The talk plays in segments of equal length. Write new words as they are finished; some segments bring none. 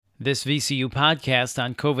This VCU podcast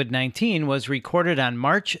on COVID-19 was recorded on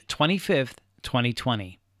March 25th,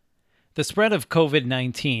 2020. The spread of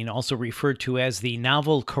COVID-19, also referred to as the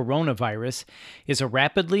novel coronavirus, is a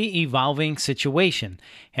rapidly evolving situation,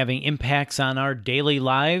 having impacts on our daily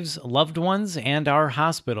lives, loved ones, and our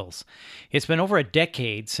hospitals. It's been over a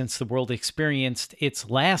decade since the world experienced its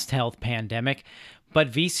last health pandemic, but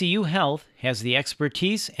VCU Health has the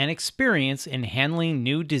expertise and experience in handling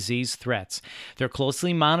new disease threats. They're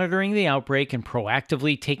closely monitoring the outbreak and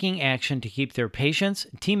proactively taking action to keep their patients,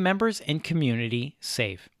 team members, and community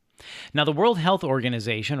safe. Now, the World Health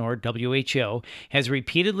Organization, or WHO, has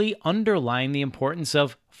repeatedly underlined the importance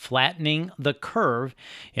of flattening the curve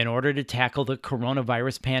in order to tackle the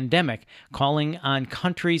coronavirus pandemic, calling on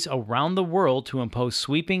countries around the world to impose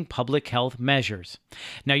sweeping public health measures.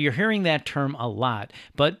 Now, you're hearing that term a lot,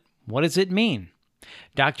 but what does it mean?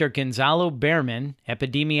 Dr. Gonzalo Behrman,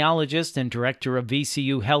 epidemiologist and director of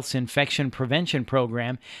VCU Health's Infection Prevention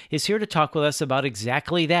Program, is here to talk with us about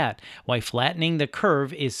exactly that, why flattening the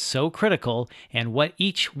curve is so critical, and what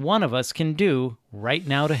each one of us can do right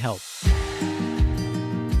now to help.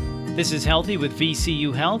 This is Healthy with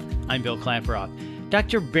VCU Health. I'm Bill Klaproth.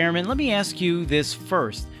 Dr. Behrman, let me ask you this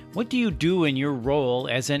first. What do you do in your role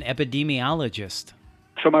as an epidemiologist?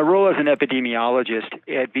 So my role as an epidemiologist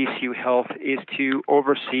at VCU Health is to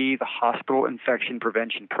oversee the hospital infection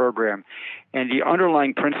prevention program. And the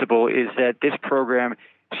underlying principle is that this program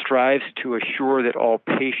strives to assure that all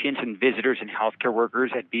patients and visitors and healthcare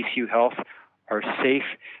workers at VCU Health are safe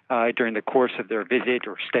during the course of their visit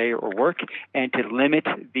or stay or work, and to limit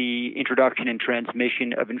the introduction and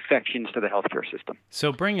transmission of infections to the healthcare system.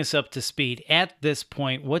 So bring us up to speed. At this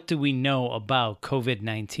point, what do we know about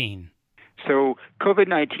COVID-19? So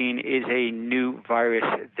COVID-19 is a new virus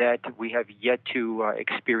that we have yet to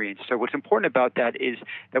experience. So what's important about that is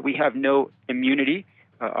that we have no immunity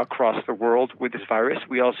across the world with this virus.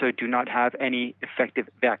 We also do not have any effective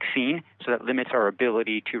vaccine, so that limits our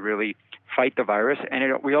ability to really fight the virus.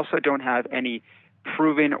 And we also don't have any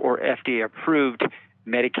proven or FDA-approved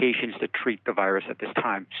medications to treat the virus at this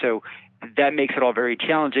time. So that makes it all very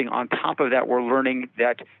challenging. On top of that, we're learning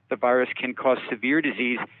that the virus can cause severe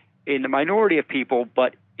disease in the minority of people,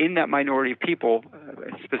 but in that minority of people,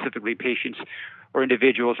 specifically patients or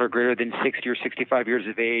individuals who are greater than 60 or 65 years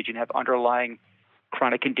of age and have underlying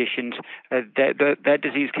chronic conditions, that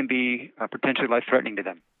disease can be potentially life-threatening to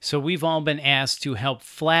them. So we've all been asked to help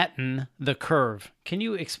flatten the curve. Can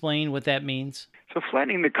you explain what that means? So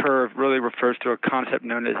flattening the curve really refers to a concept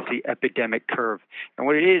known as the epidemic curve. And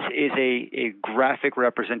what it is a graphic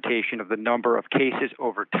representation of the number of cases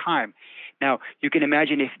over time. Now, you can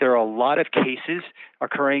imagine if there are a lot of cases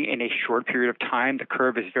occurring in a short period of time, the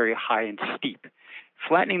curve is very high and steep.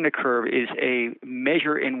 Flattening the curve is a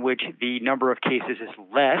measure in which the number of cases is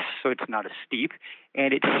less, so it's not as steep,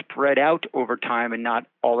 and it's spread out over time and not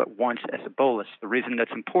all at once as a bolus. The reason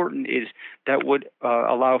that's important is that would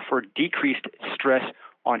allow for decreased stress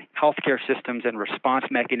on healthcare systems and response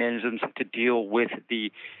mechanisms to deal with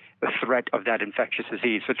the threat of that infectious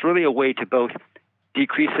disease. So it's really a way to both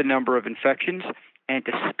decrease the number of infections and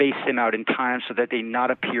to space them out in time so that they not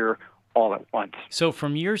appear all at once. So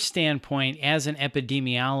from your standpoint as an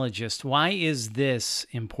epidemiologist, why is this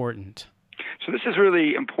important? So this is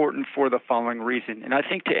really important for the following reason. And I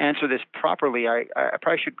think to answer this properly, I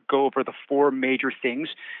probably should go over the four major things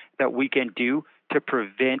that we can do to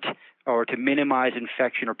prevent or to minimize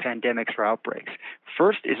infection or pandemics or outbreaks.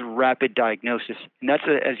 First is rapid diagnosis. And that's,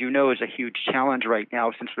 as you know, is a huge challenge right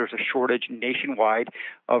now since there's a shortage nationwide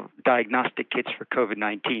of diagnostic kits for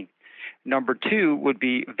COVID-19. Number two would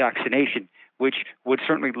be vaccination, which would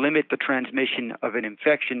certainly limit the transmission of an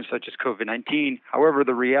infection such as COVID-19. However,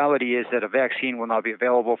 the reality is that a vaccine will not be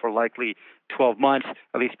available for likely 12 months,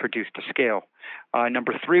 at least produced to scale.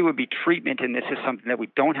 Number three would be treatment, and this is something that we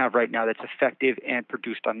don't have right now that's effective and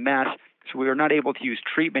produced en masse. So we are not able to use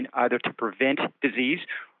treatment either to prevent disease,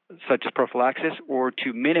 such as prophylaxis, or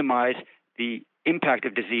to minimize the impact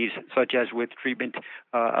of disease, such as with treatment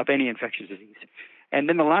of any infectious disease. And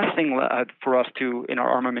then the last thing for us to, in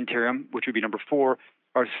our armamentarium, which would be number four,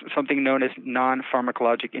 are something known as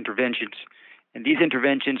non-pharmacologic interventions. And these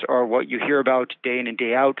interventions are what you hear about day in and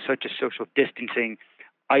day out, such as social distancing,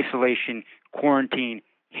 isolation, quarantine,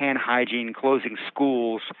 hand hygiene, closing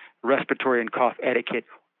schools, respiratory and cough etiquette.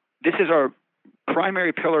 This is our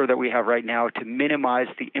primary pillar that we have right now to minimize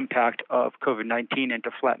the impact of COVID-19 and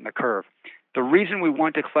to flatten the curve. The reason we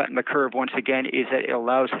want to flatten the curve, once again, is that it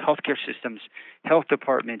allows healthcare systems, health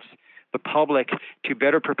departments, the public to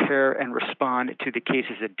better prepare and respond to the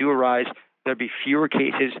cases that do arise there'd be fewer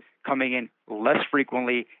cases coming in less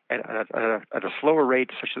frequently at a slower rate,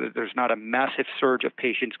 such that there's not a massive surge of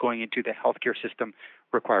patients going into the healthcare system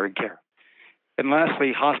requiring care. And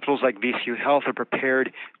lastly, hospitals like VCU Health are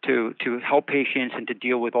prepared to help patients and to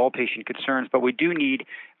deal with all patient concerns, but we do need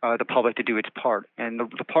the public to do its part. And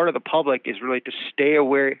the part of the public is really to stay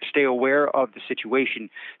aware of the situation,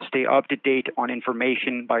 stay up to date on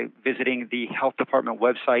information by visiting the health department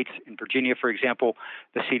websites in Virginia, for example,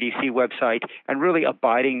 the CDC website, and really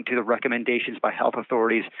abiding to the recommendations by health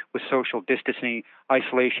authorities with social distancing,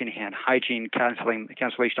 isolation, hand hygiene,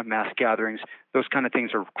 cancellation of mass gatherings. Those kind of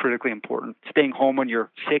things are critically important. Staying home when you're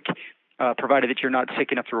sick, provided that you're not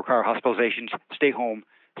sick enough to require hospitalizations, stay home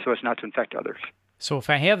so as not to infect others. So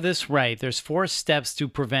if I have this right, there's 4 steps to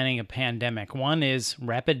preventing a pandemic. 1 is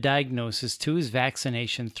rapid diagnosis, 2 is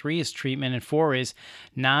vaccination, 3 is treatment, and 4 is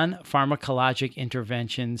non-pharmacologic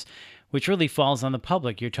interventions, which really falls on the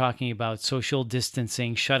public. You're talking about social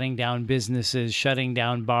distancing, shutting down businesses, shutting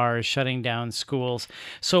down bars, shutting down schools.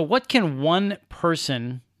 So what can one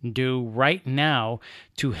person do right now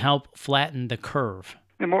to help flatten the curve?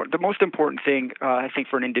 The most important thing, I think,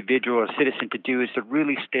 for an individual or citizen to do is to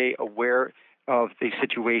really stay aware of the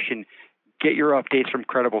situation. Get your updates from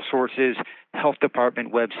credible sources, health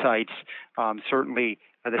department websites. Certainly,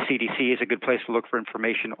 the CDC is a good place to look for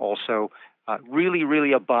information also.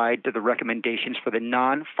 Really abide to the recommendations for the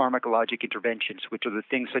non-pharmacologic interventions, which are the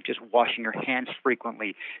things such as washing your hands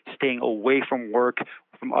frequently, staying away from work,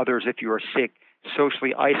 from others if you are sick,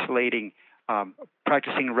 socially isolating,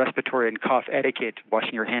 practicing respiratory and cough etiquette,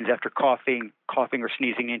 washing your hands after coughing or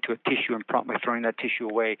sneezing into a tissue and promptly throwing that tissue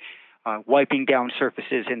away, wiping down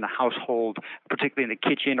surfaces in the household, particularly in the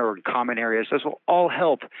kitchen or in common areas. Those will all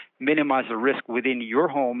help minimize the risk within your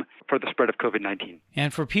home for the spread of COVID-19.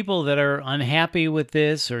 And for people that are unhappy with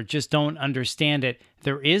this or just don't understand it,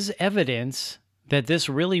 there is evidence that this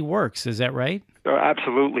really works. Is that right?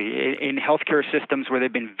 Absolutely. In healthcare systems where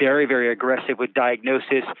they've been very, very aggressive with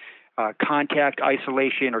diagnosis, contact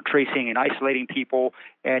isolation or tracing and isolating people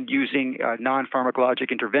and using non-pharmacologic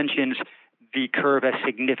interventions, the curve has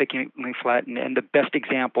significantly flattened. And the best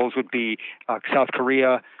examples would be South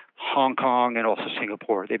Korea, Hong Kong, and also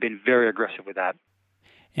Singapore. They've been very aggressive with that.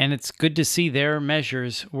 And it's good to see their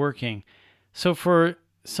measures working. So for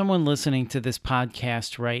someone listening to this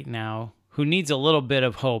podcast right now who needs a little bit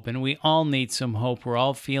of hope, and we all need some hope. We're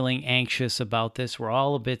all feeling anxious about this. We're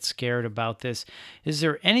all a bit scared about this. Is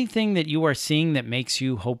there anything that you are seeing that makes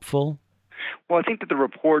you hopeful? Well, I think that the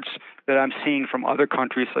reports that I'm seeing from other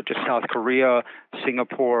countries such as South Korea,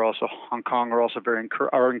 Singapore, also Hong Kong are also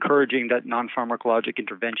are encouraging that non-pharmacologic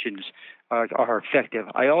interventions are effective.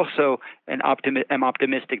 I also am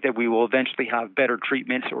optimistic that we will eventually have better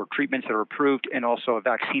treatments or treatments that are approved and also a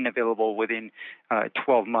vaccine available within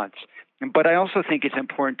 12 months. But I also think it's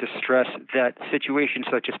important to stress that situations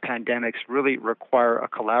such as pandemics really require a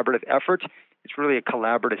collaborative effort. It's really a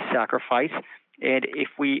collaborative sacrifice. And if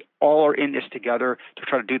we all are in this together to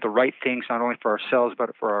try to do the right things, not only for ourselves,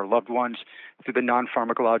 but for our loved ones, through the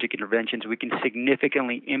non-pharmacologic interventions, we can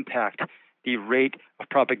significantly impact the rate of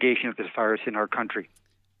propagation of this virus in our country.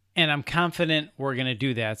 And I'm confident we're going to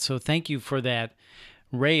do that. So thank you for that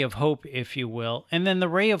ray of hope, if you will. And then the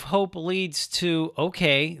ray of hope leads to,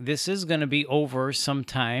 okay, this is going to be over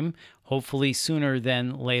sometime, hopefully sooner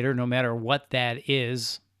than later, no matter what that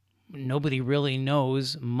is. Nobody really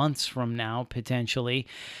knows, months from now, potentially.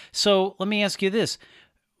 So let me ask you this.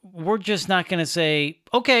 We're just not going to say,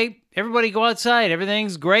 okay, everybody go outside.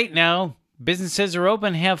 Everything's great now. Businesses are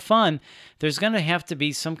open. Have fun. There's going to have to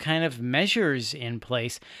be some kind of measures in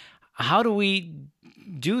place. How do we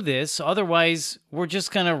do this? Otherwise, we're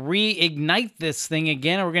just going to reignite this thing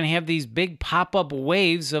again. And we're going to have these big pop-up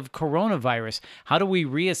waves of coronavirus. How do we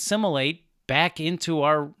reassimilate back into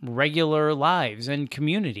our regular lives and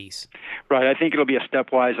communities? Right. I think it'll be a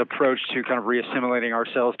stepwise approach to kind of reassimilating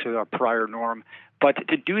ourselves to a prior norm. But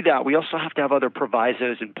to do that, we also have to have other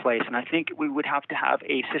provisos in place. And I think we would have to have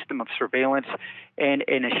a system of surveillance and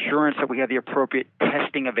an assurance that we have the appropriate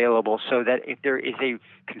testing available so that if there is a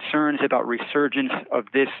concerns about resurgence of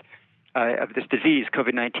this disease,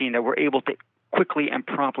 COVID-19, that we're able to quickly and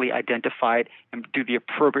promptly identify it and do the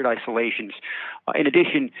appropriate isolations. In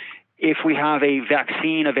addition, if we have a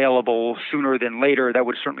vaccine available sooner than later, that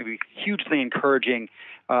would certainly be hugely encouraging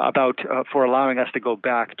for allowing us to go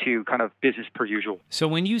back to kind of business per usual. So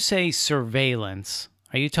when you say surveillance,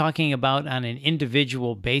 are you talking about on an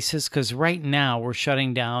individual basis? Because right now we're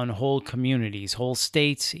shutting down whole communities, whole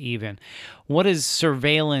states even. What does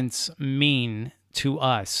surveillance mean to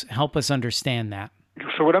us? Help us understand that.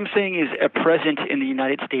 So what I'm saying is at present in the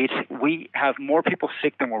United States, we have more people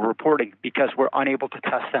sick than we're reporting because we're unable to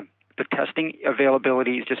test them. The testing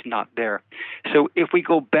availability is just not there. So if we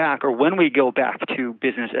go back, or when we go back to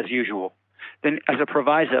business as usual, then as a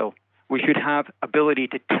proviso, we should have ability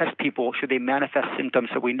to test people should they manifest symptoms,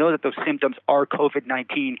 so we know that those symptoms are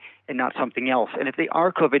COVID-19 and not something else. And if they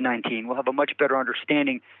are COVID-19, we'll have a much better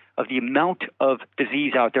understanding of the amount of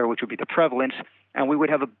disease out there, which would be the prevalence, and we would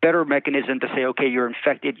have a better mechanism to say, okay, you're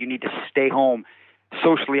infected, you need to stay home,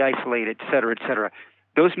 socially isolated, et cetera, et cetera.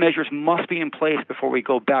 Those measures must be in place before we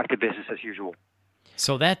go back to business as usual.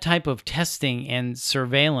 So that type of testing and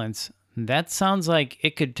surveillance, that sounds like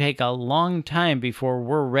it could take a long time before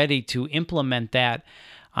we're ready to implement that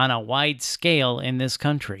on a wide scale in this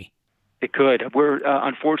country. It could.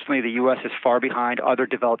 Unfortunately, the U.S. is far behind other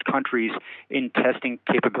developed countries in testing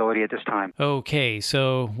capability at this time. Okay,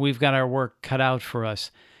 so we've got our work cut out for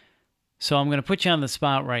us. So I'm going to put you on the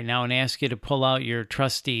spot right now and ask you to pull out your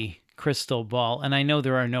trusty crystal ball. And I know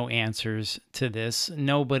there are no answers to this.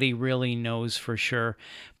 Nobody really knows for sure.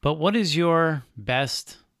 But what is your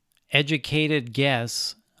best educated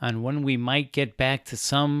guess on when we might get back to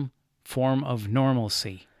some form of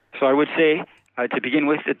normalcy? So I would say, to begin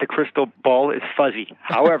with, that the crystal ball is fuzzy.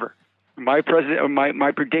 However, my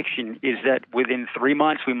prediction is that within 3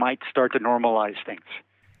 months we might start to normalize things.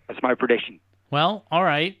 That's my prediction. Well, all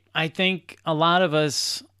right. I think a lot of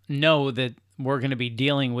us know that we're going to be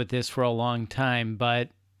dealing with this for a long time, but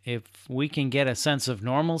if we can get a sense of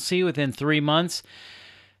normalcy within 3 months,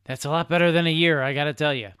 that's a lot better than a year, I got to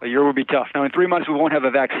tell you. A year will be tough. Now, in 3 months, we won't have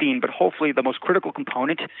a vaccine, but hopefully the most critical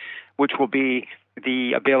component, which will be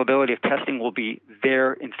the availability of testing, will be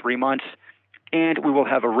there in 3 months. And we will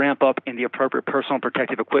have a ramp up in the appropriate personal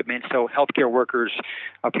protective equipment, so healthcare workers,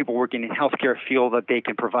 people working in healthcare feel that they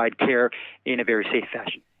can provide care in a very safe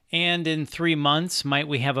fashion. And in 3 months, might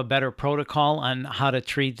we have a better protocol on how to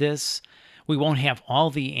treat this? We won't have all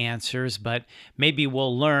the answers, but maybe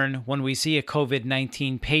we'll learn when we see a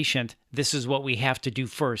COVID-19 patient, this is what we have to do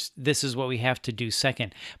first. This is what we have to do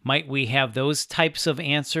second. Might we have those types of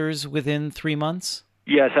answers within 3 months?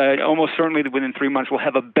 Yes, almost certainly within 3 months we'll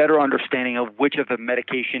have a better understanding of which of the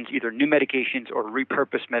medications, either new medications or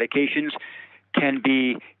repurposed medications, can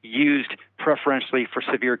be used preferentially for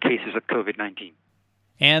severe cases of COVID-19.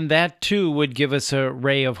 And that, too, would give us a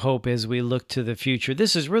ray of hope as we look to the future.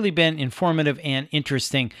 This has really been informative and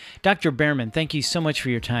interesting. Dr. Behrman, thank you so much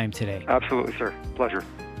for your time today. Absolutely, sir. Pleasure.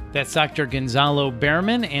 That's Dr. Gonzalo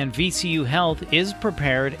Behrman, and VCU Health is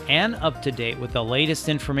prepared and up to date with the latest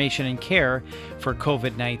information and care for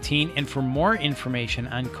COVID-19. And for more information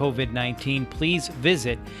on COVID-19, please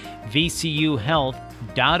visit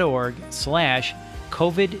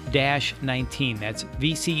vcuhealth.org/COVID-19. That's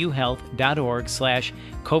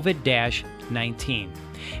vcuhealth.org/COVID-19.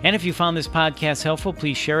 And if you found this podcast helpful,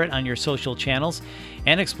 please share it on your social channels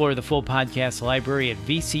and explore the full podcast library at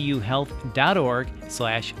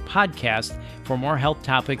vcuhealth.org/podcast for more health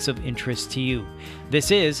topics of interest to you.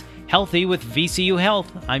 This is Healthy with VCU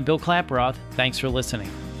Health. I'm Bill Klaproth. Thanks for listening.